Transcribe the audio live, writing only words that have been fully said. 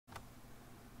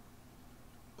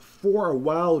for a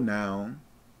while now,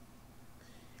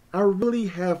 I really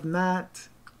have not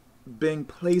been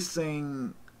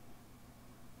placing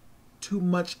too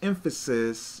much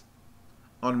emphasis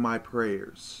on my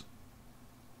prayers.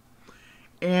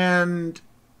 And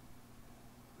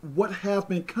what have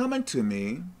been coming to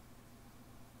me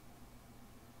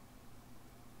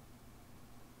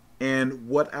and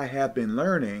what I have been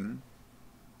learning,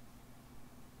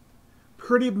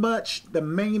 pretty much the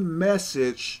main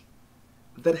message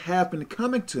that have been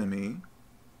coming to me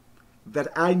that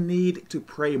I need to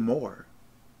pray more.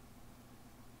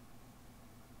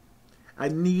 I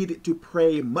need to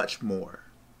pray much more.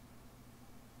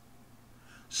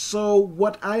 So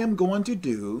what I am going to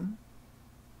do,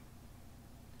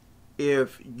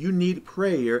 if you need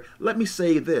prayer, let me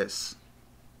say this.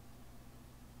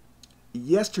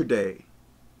 Yesterday,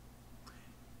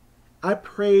 I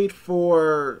prayed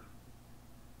for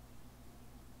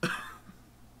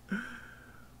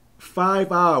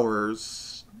 5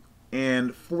 hours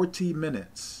and 40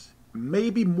 minutes,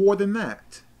 maybe more than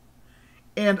that.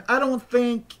 And I don't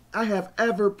think I have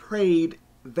ever prayed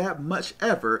that much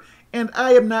ever. And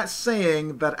I am not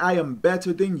saying that I am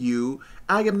better than you.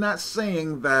 I am not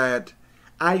saying that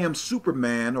I am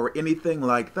Superman or anything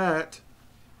like that.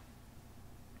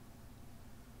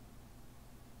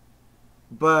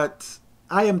 But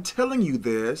I am telling you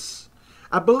this.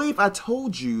 I believe I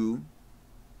told you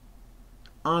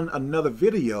on another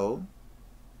video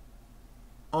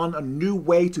on a new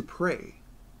way to pray.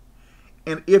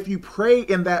 And if you pray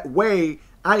in that way,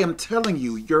 I am telling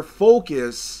you, your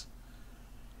focus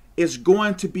is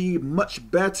going to be much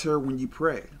better when you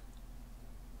pray.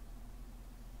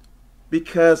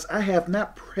 Because I have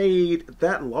not prayed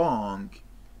that long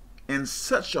in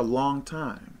such a long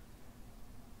time.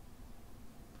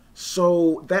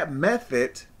 So that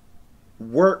method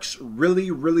works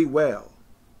really, really well,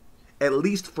 at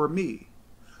least for me.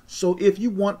 So if you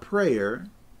want prayer,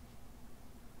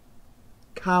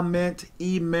 comment,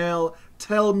 email,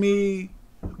 tell me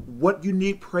what you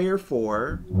need prayer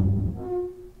for,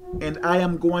 and I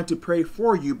am going to pray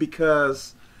for you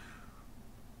because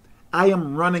I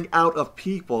am running out of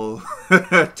people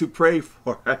to pray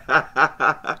for.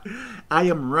 I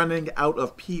am running out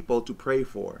of people to pray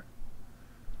for.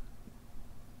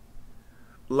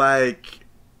 Like,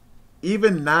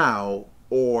 even now,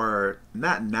 or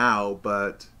not now,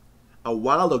 but a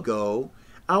while ago,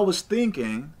 I was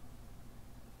thinking,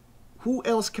 who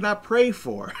else can I pray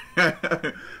for?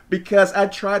 Because I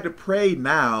try to pray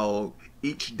now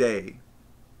each day.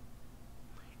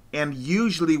 And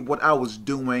usually what I was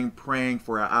doing, praying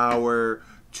for an hour,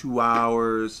 2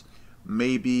 hours,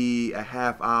 maybe a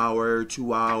half hour,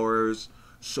 2 hours,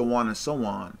 so on and so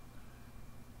on.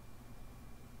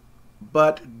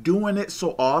 But doing it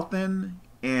so often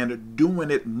and doing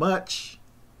it much,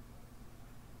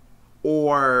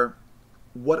 or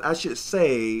what I should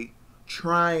say,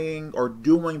 trying or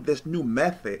doing this new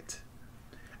method,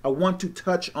 I want to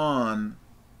touch on,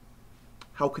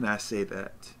 how can I say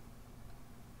that?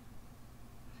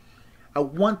 I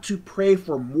want to pray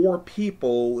for more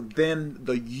people than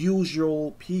the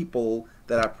usual people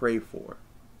that I pray for.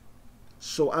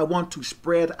 So I want to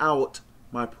spread out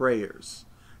my prayers.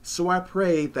 So I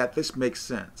pray that this makes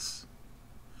sense.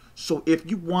 So if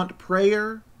you want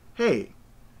prayer, hey,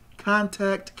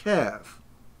 contact Kev,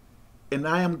 and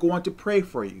I am going to pray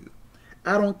for you.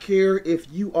 I don't care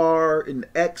if you are an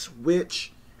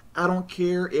ex-witch. I don't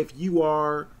care if you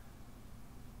are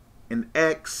an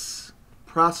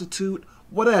ex-prostitute,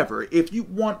 whatever. If you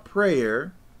want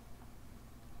prayer,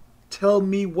 tell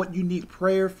me what you need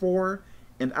prayer for,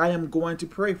 and I am going to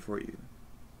pray for you.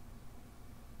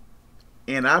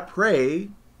 And I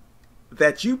pray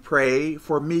that you pray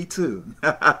for me too.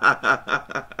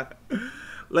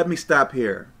 Let me stop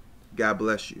here. God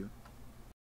bless you.